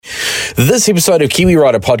This episode of Kiwi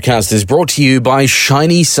Rider Podcast is brought to you by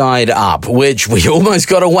Shiny Side Up, which we almost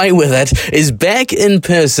got away with it, is back in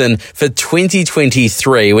person for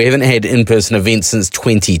 2023. We haven't had in-person events since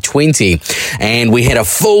 2020, and we had a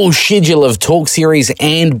full schedule of talk series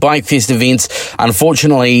and Bike Fest events.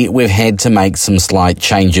 Unfortunately, we've had to make some slight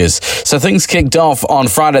changes. So things kicked off on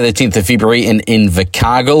Friday the 10th of February in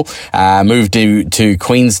Invercargill, moved to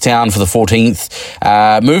Queenstown for the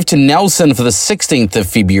 14th, moved to Nelson for the 16th of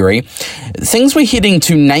February. Things were heading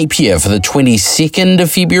to Napier for the 22nd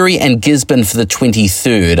of February and Gisborne for the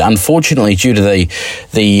 23rd. Unfortunately, due to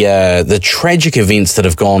the tragic events that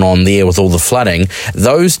have gone on there with all the flooding,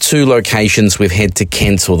 those two locations we've had to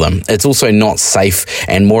cancel them. It's also not safe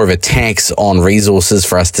and more of a tax on resources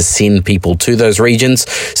for us to send people to those regions.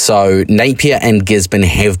 So Napier and Gisborne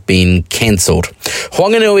have been cancelled.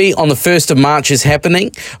 Whanganui on the 1st of March is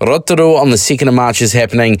happening, Rotorua on the 2nd of March is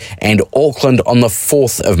happening, and Auckland on the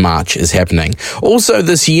 4th of March is happening. Also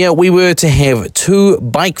this year, we were to have two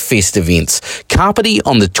Bike Fest events. Kapiti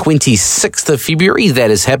on the 26th of February, that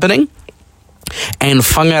is happening, and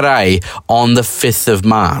Whangarei on the 5th of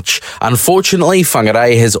March. Unfortunately,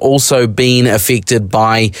 Whangarei has also been affected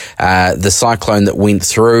by the cyclone that went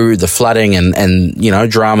through, the flooding and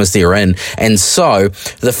dramas therein. And so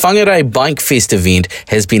the Whangarei Bike Fest event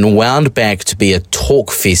has been wound back to be a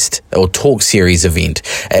talk fest or talk series event.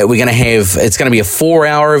 It's going to be a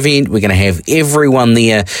 4-hour event. We're going to have everyone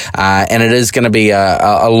there, and it is going to be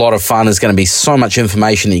a lot of fun. There's going to be so much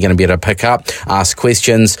information that you're going to be able to pick up, ask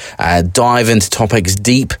questions, dive into topics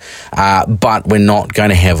deep, but we're not going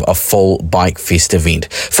to have a full Bike Fest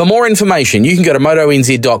event. For more information, you can go to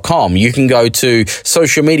motonz.com. You can go to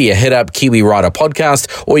social media, hit up Kiwi Rider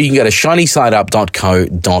Podcast, or you can go to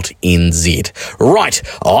shinysideup.co.nz. Right,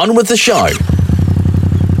 on with the show.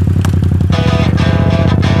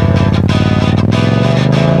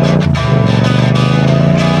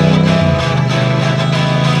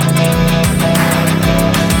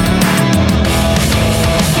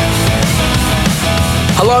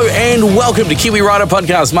 Hello and welcome to Kiwi Rider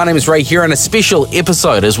Podcast. My name is Ray here on a special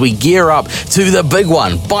episode as we gear up to the big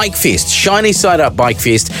one, Bike Fest, Shiny Side Up Bike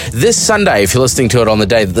Fest, this Sunday, if you're listening to it on the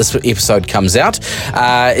day that this episode comes out.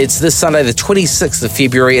 It's this Sunday, the 26th of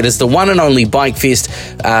February. It is the one and only Bike Fest,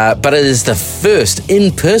 but it is the first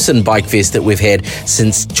in-person Bike Fest that we've had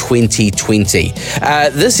since 2020.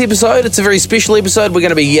 This episode, it's a very special episode. I'm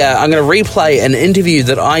going to replay an interview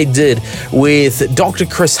that I did with Dr.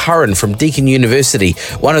 Chris Hurren from Deakin University,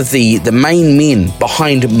 one of the main men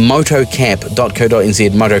behind motocap.co.nz,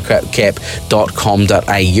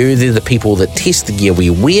 motocap.com.au. They're the people that test the gear we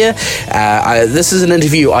wear. This is an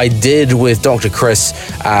interview I did with Dr. Chris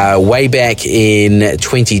way back in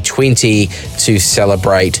 2020 to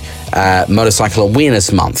celebrate Motorcycle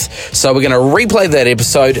Awareness Month. So we're going to replay that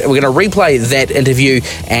episode. We're going to replay that interview,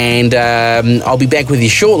 and I'll be back with you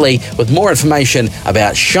shortly with more information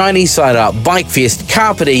about Shiny Side Up Bike Fest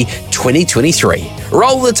Kapiti 2023.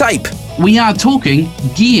 Roll the tape. We are talking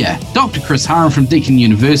gear. Dr. Chris Hurren from Deakin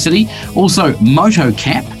University, also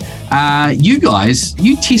Motocap. You guys,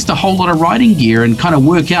 you test a whole lot of riding gear and kind of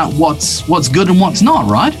work out what's good and what's not,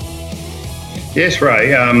 right? Yes,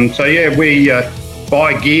 Ray. We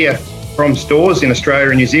buy gear from stores in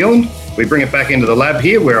Australia and New Zealand. We bring it back into the lab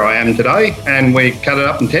here where I am today, and we cut it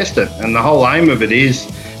up and test it. And the whole aim of it is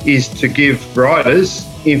to give riders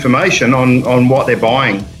information on what they're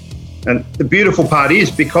buying. And the beautiful part is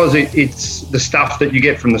because it's the stuff that you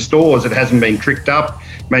get from the stores, it hasn't been tricked up.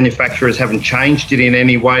 Manufacturers haven't changed it in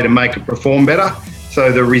any way to make it perform better.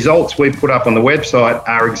 So the results we put up on the website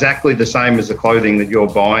are exactly the same as the clothing that you're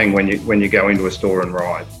buying when you go into a store and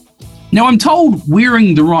ride. Now, I'm told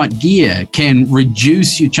wearing the right gear can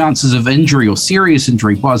reduce your chances of injury or serious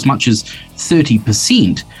injury by as much as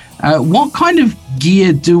 30%. What kind of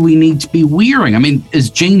gear do we need to be wearing? I mean,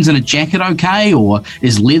 is jeans and a jacket okay, or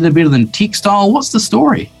is leather better than textile? What's the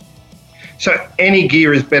story? So any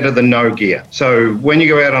gear is better than no gear. So when you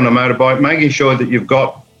go out on a motorbike, making sure that you've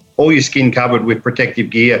got all your skin covered with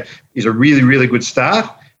protective gear is a really, really good start.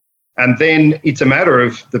 And then it's a matter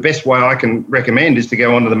of the best way I can recommend is to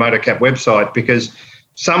go onto the Motocap website, because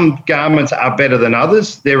some garments are better than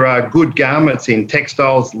others. There are good garments in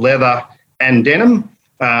textiles, leather and denim,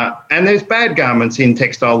 and there's bad garments in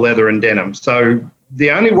textile, leather and denim. So the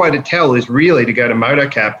only way to tell is really to go to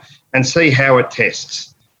Motocap and see how it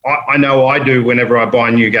tests. I know I do whenever I buy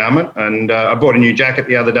a new garment, and I bought a new jacket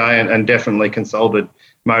the other day and definitely consulted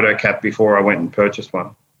Motocap before I went and purchased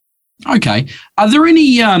one. Okay. Are there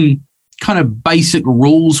any kind of basic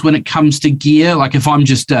rules when it comes to gear? Like if I'm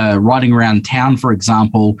just riding around town, for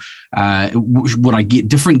example, would I get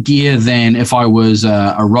different gear than if I was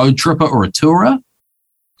a road tripper or a tourer?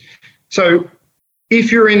 So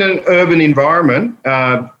if you're in an urban environment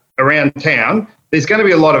around town, there's going to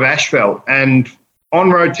be a lot of asphalt, and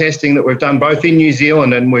on-road testing that we've done both in New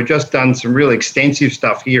Zealand and we've just done some really extensive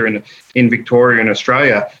stuff here in Victoria and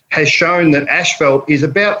Australia has shown that asphalt is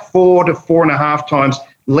about 4 to 4.5 times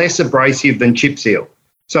less abrasive than chip seal.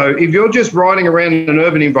 So if you're just riding around in an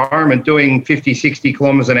urban environment doing 50, 60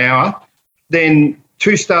 kilometres an hour, then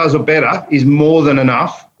 2 stars or better is more than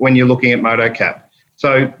enough when you're looking at MotoCap.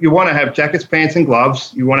 So you want to have jackets, pants and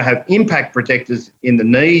gloves. You want to have impact protectors in the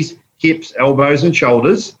knees, hips, elbows and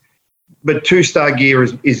shoulders. But 2-star gear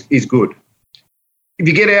is good. If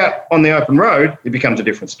you get out on the open road, it becomes a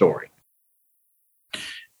different story.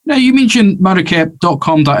 Now, you mentioned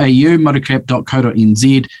motocap.com.au,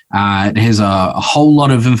 motocap.co.nz. It has a whole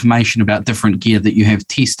lot of information about different gear that you have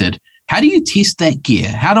tested. How do you test that gear?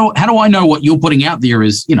 How do I know what you're putting out there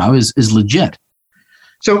is legit?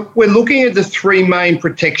 So we're looking at the 3 main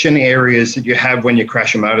protection areas that you have when you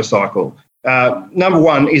crash a motorcycle. Number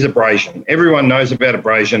 1 is abrasion. Everyone knows about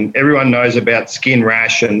abrasion. Everyone knows about skin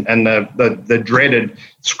rash and the dreaded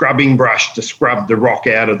scrubbing brush to scrub the rock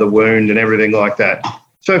out of the wound and everything like that.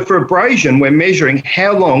 So for abrasion, we're measuring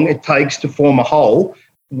how long it takes to form a hole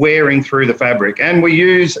wearing through the fabric. And we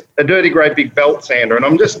use a dirty great big belt sander. And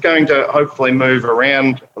I'm just going to hopefully move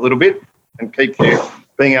around a little bit and keep you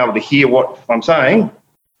being able to hear what I'm saying.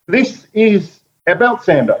 This is our belt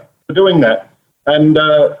sander for doing that. And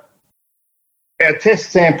our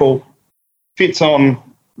test sample fits on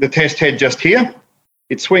the test head just here.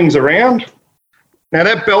 It swings around. Now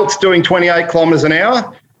that belt's doing 28 kilometres an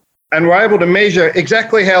hour, and we're able to measure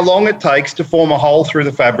exactly how long it takes to form a hole through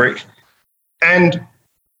the fabric. And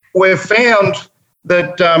we've found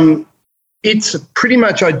that it's pretty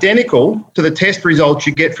much identical to the test results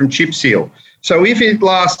you get from chip seal. So if it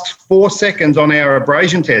lasts 4 seconds on our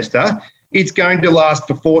abrasion tester, it's going to last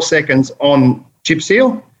for 4 seconds on chip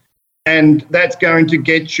seal. And that's going to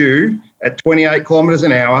get you at 28 kilometres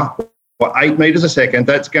an hour or 8 metres a second,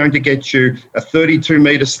 that's going to get you a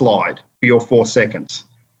 32-metre slide for your 4 seconds.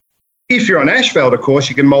 If you're on asphalt, of course,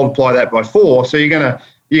 you can multiply that by 4, so you're going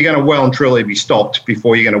to well and truly be stopped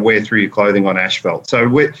before you're going to wear through your clothing on asphalt. So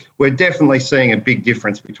we're definitely seeing a big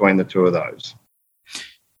difference between the two of those.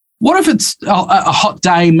 What if it's a hot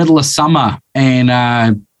day, middle of summer, and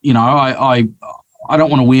I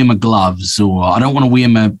don't want to wear my gloves or I don't want to wear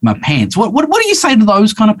my pants? What do you say to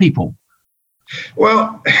those kind of people?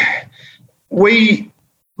 Well, we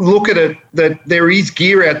look at it that there is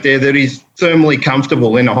gear out there that is thermally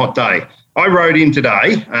comfortable in a hot day. I rode in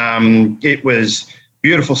today. It was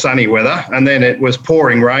beautiful sunny weather, and then it was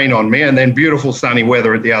pouring rain on me, and then beautiful sunny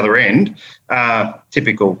weather at the other end.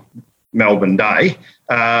 Typical Melbourne day.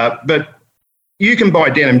 But you can buy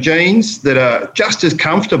denim jeans that are just as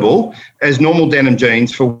comfortable as normal denim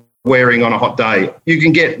jeans for wearing on a hot day. You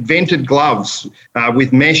can get vented gloves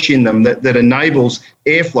with mesh in them that enables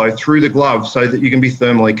airflow through the glove so that you can be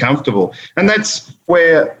thermally comfortable. And that's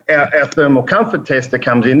where our thermal comfort tester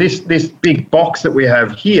comes in. This big box that we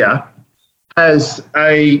have here has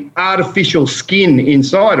a artificial skin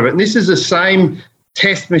inside of it. And this is the same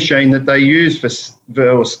test machine that they use for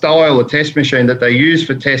style, a test machine that they use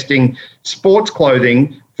for testing sports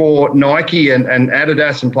clothing for Nike and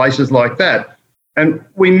Adidas and places like that. And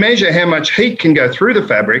we measure how much heat can go through the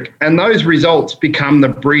fabric, and those results become the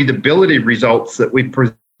breathability results that we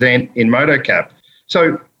present in MotoCap.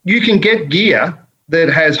 So you can get gear that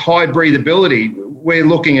has high breathability. We're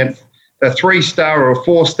looking at a 3-star or a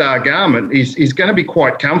 4-star garment is going to be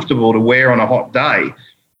quite comfortable to wear on a hot day,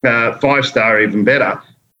 5-star even better.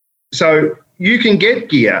 So you can get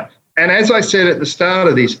gear. And as I said at the start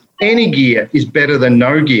of this, any gear is better than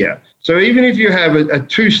no gear. So even if you have a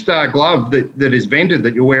 2-star glove that is vented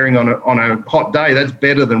that you're wearing on a hot day, that's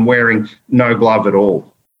better than wearing no glove at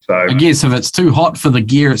all. So I guess if it's too hot for the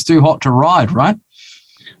gear, it's too hot to ride, right?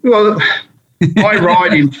 Well, I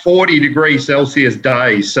ride in 40 degrees Celsius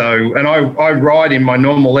days. And I ride in my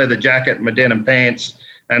normal leather jacket, my denim pants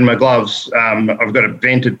and my gloves. I've got a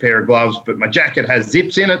vented pair of gloves, but my jacket has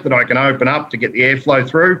zips in it that I can open up to get the airflow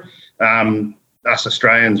through. Us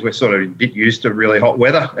Australians, we're sort of a bit used to really hot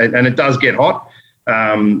weather, and it does get hot.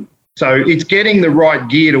 So it's getting the right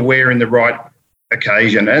gear to wear in the right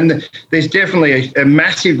occasion. And there's definitely a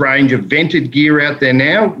massive range of vented gear out there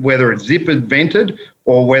now, whether it's zippered vented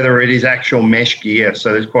or whether it is actual mesh gear.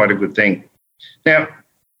 So that's quite a good thing. Now,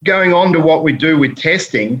 going on to what we do with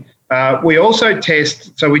testing, we also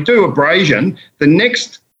test, so we do abrasion. The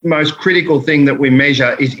next most critical thing that we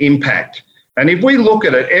measure is impact. And if we look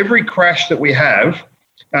at it, every crash that we have,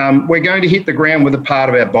 we're going to hit the ground with a part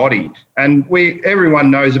of our body. And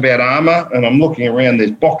everyone knows about armour, and I'm looking around,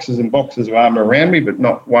 there's boxes and boxes of armour around me, but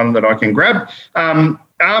not one that I can grab.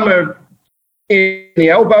 Armour in the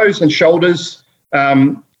elbows and shoulders,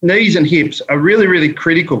 knees and hips are really, really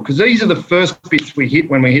critical because these are the first bits we hit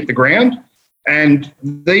when we hit the ground. And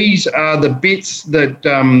these are the bits that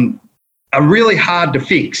are really hard to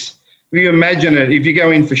fix. If you imagine it, if you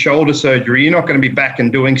go in for shoulder surgery, you're not going to be back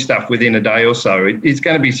and doing stuff within a day or so. It's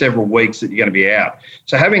going to be several weeks that you're going to be out.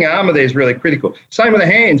 So having armour there is really critical. Same with the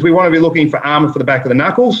hands. We want to be looking for armour for the back of the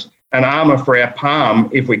knuckles and armour for our palm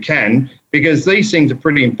if we can, because these things are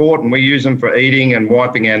pretty important. We use them for eating and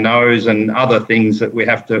wiping our nose and other things that we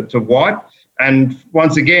have to wipe. And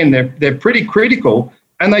once again, they're pretty critical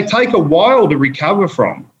and they take a while to recover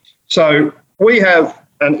from. So we have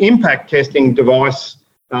an impact testing device,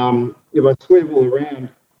 if I swivel around,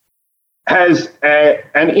 has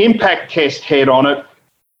an impact test head on it.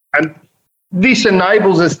 And this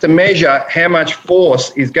enables us to measure how much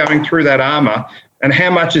force is going through that armour and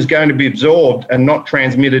how much is going to be absorbed and not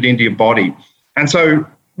transmitted into your body. And so,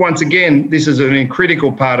 once again, this is a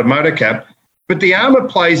critical part of MotorCap, but the armour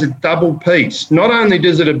plays a double piece. Not only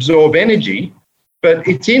does it absorb energy, but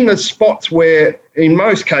it's in the spots where, in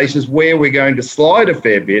most cases, where we're going to slide a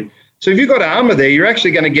fair bit. So if you've got armour there, you're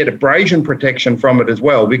actually going to get abrasion protection from it as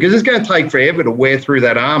well, because it's going to take forever to wear through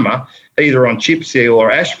that armour, either on chip seal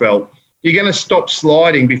or asphalt. You're going to stop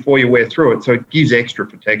sliding before you wear through it, so it gives extra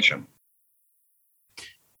protection.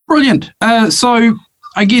 Brilliant. So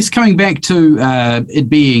I guess coming back to it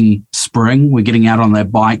being spring, we're getting out on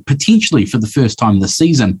that bike potentially for the first time this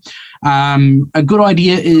season. A good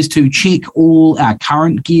idea is to check all our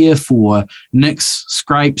current gear for nicks,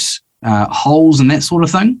 scrapes, holes and that sort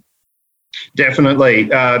of thing. Definitely.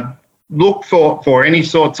 Look for any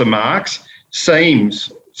sorts of marks.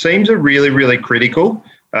 Seams. Seams are really, really critical.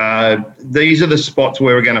 These are the spots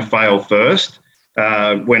where we're going to fail first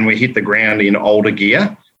when we hit the ground in older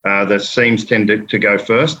gear. The seams tend to go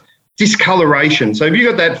first. Discoloration. So if you've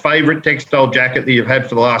got that favourite textile jacket that you've had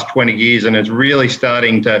for the last 20 years and it's really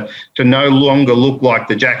starting to no longer look like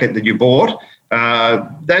the jacket that you bought,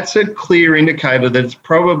 that's a clear indicator that it's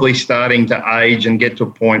probably starting to age and get to a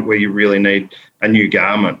point where you really need a new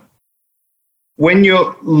garment. When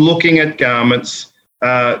you're looking at garments,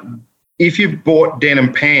 if you've bought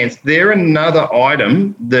denim pants, they're another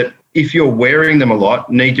item that, if you're wearing them a lot,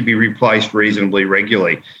 need to be replaced reasonably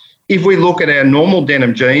regularly. If we look at our normal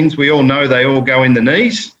denim jeans, we all know they all go in the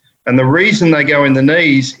knees. And the reason they go in the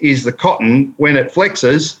knees is the cotton, when it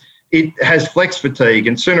flexes, it has flex fatigue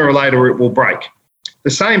and sooner or later it will break. The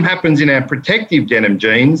same happens in our protective denim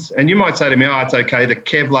jeans. And you might say to me, it's okay, the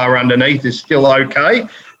Kevlar underneath is still okay.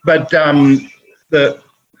 But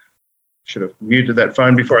should have muted that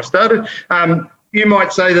phone before I started. You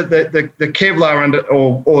might say that the Kevlar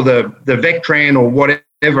or the Vectran or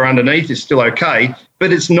whatever underneath is still okay,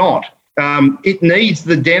 but it's not. It needs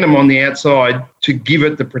the denim on the outside to give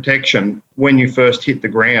it the protection when you first hit the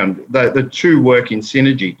ground. The two work in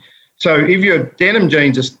synergy. So if your denim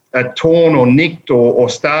jeans are torn or nicked or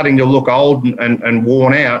starting to look old and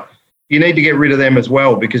worn out, you need to get rid of them as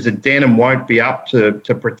well, because the denim won't be up to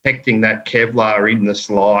protecting that Kevlar in the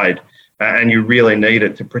slide. And you really need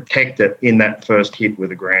it to protect it in that first hit with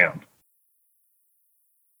the ground.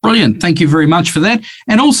 Brilliant. Thank you very much for that.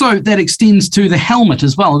 And also that extends to the helmet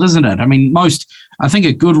as well, doesn't it? I mean, I think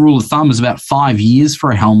a good rule of thumb is about 5 years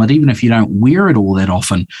for a helmet, even if you don't wear it all that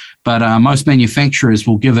often. But most manufacturers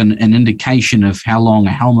will give an indication of how long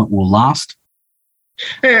a helmet will last.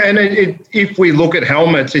 Yeah, and if we look at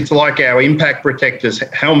helmets, it's like our impact protectors.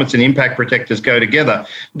 Helmets and impact protectors go together.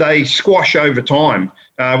 They squash over time.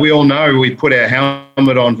 We all know we put our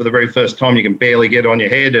helmet on for the very first time, you can barely get on your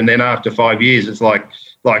head, and then after 5 years, it's like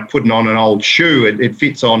putting on an old shoe. It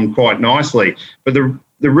fits on quite nicely. But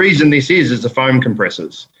the reason this is the foam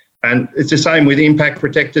compressors. And it's the same with impact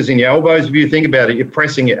protectors in your elbows. If you think about it, you're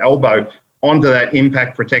pressing your elbow onto that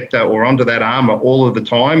impact protector or onto that armour all of the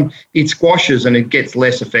time. It squashes and it gets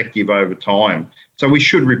less effective over time. So we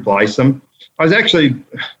should replace them. I was actually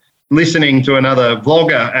listening to another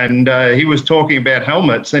vlogger and he was talking about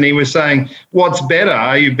helmets and he was saying, what's better?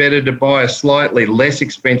 Are you better to buy a slightly less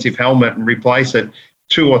expensive helmet and replace it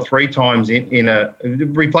 2 or 3 times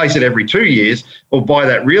replace it every 2 years, or buy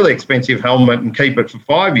that really expensive helmet and keep it for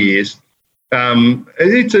 5 years?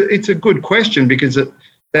 It's a good question, because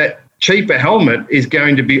that cheaper helmet is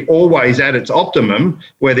going to be always at its optimum,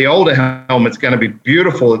 where the older helmet's going to be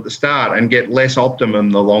beautiful at the start and get less optimum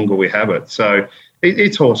the longer we have it. So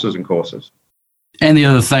it's horses and courses. And the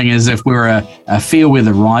other thing is, if we're a fair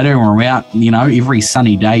weather rider and we're out, every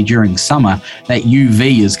sunny day during summer, that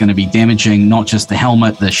UV is going to be damaging not just the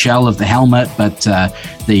helmet, the shell of the helmet, but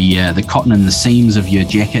the cotton and the seams of your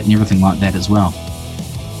jacket and everything like that as well.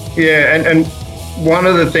 Yeah, and one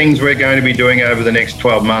of the things we're going to be doing over the next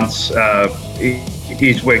 12 months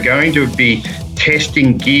is we're going to be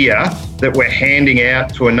testing gear that we're handing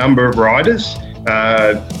out to a number of riders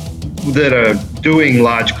that are doing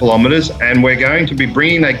large kilometres, and we're going to be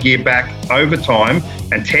bringing that gear back over time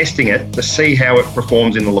and testing it to see how it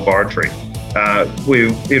performs in the laboratory.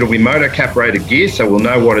 It'll be MotoCap rated gear, so we'll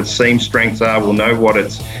know what its seam strengths are, we'll know what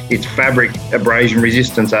its fabric abrasion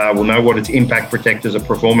resistance are, we'll know what its impact protectors are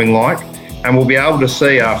performing like, and we'll be able to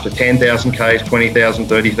see after 10,000 Ks, 20,000,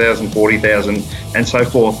 30,000, 40,000 and so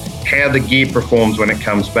forth, how the gear performs when it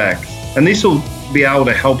comes back. And this will be able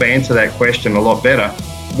to help answer that question a lot better.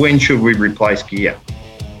 When should we replace gear?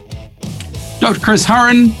 Dr. Chris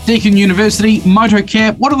Hurren, Deakin University,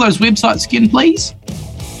 MotoCap. What are those websites again, please?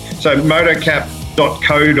 So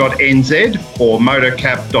motocap.co.nz or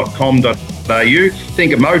motocap.com.au.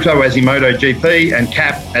 Think of moto as in MotoGP and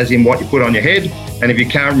cap as in what you put on your head. And if you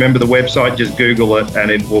can't remember the website, just Google it and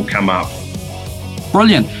it will come up.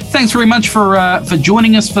 Brilliant. Thanks very much for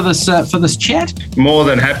joining us for this chat. More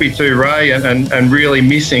than happy to, Ray, and really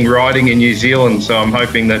missing riding in New Zealand. So I'm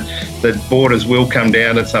hoping that borders will come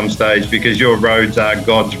down at some stage, because your roads are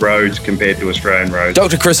God's roads compared to Australian roads.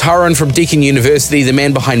 Dr. Chris Hurren from Deakin University, the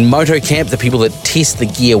man behind MotoCap, the people that test the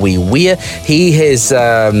gear we wear. He's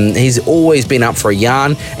always been up for a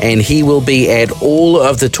yarn, and he will be at all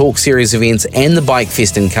of the Talk Series events and the Bike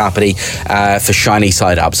Fest in Kapiti for Shiny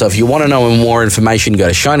Side Up. So if you want to know more information, go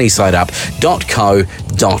to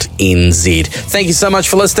shinysideup.co.nz. Thank you so much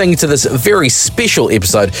for listening to this very special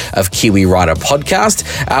episode of Kiwi Rider Podcast.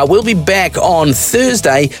 We'll be back on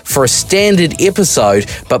Thursday for a standard episode,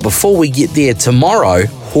 but before we get there tomorrow,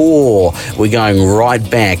 we're going right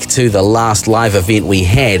back to the last live event we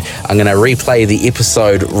had. I'm going to replay the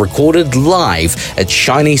episode recorded live at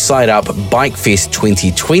Shiny Side Up Bike Fest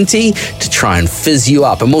 2020 to try and fizz you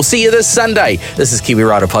up. And we'll see you this Sunday. This is Kiwi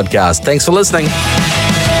Rider Podcast. Thanks for listening.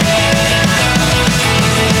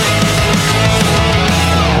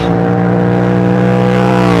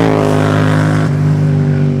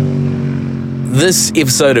 This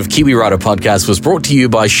episode of Kiwi Rider Podcast was brought to you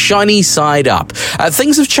by Shiny Side Up.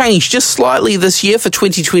 Things have changed just slightly this year for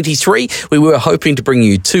 2023. We were hoping to bring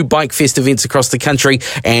you 2 Bike Fest events across the country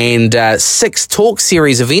and 6 Talk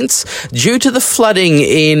Series events. Due to the flooding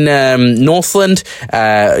in Northland,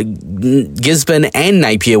 Gisborne and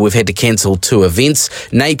Napier, we've had to cancel 2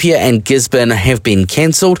 events. Napier and Gisborne have been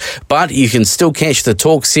cancelled, but you can still catch the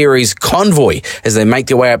Talk Series convoy as they make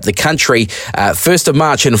their way up the country. 1st of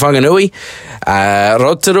March in Whanganui,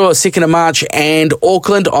 Rotorua 2nd of March, and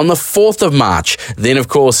Auckland on the 4th of March. Then, of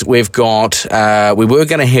course, we've got, we were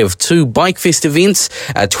going to have 2 Bike Fest events,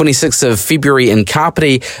 26th of February in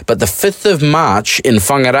Kapiti, but the 5th of March in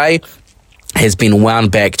Whangarei has been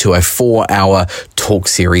wound back to a 4-hour Talk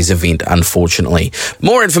Series event, unfortunately.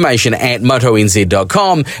 More information at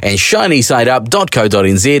motonz.com and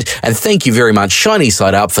shinysideup.co.nz. And thank you very much, Shiny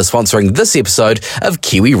Side Up, for sponsoring this episode of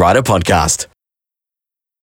Kiwi Rider Podcast.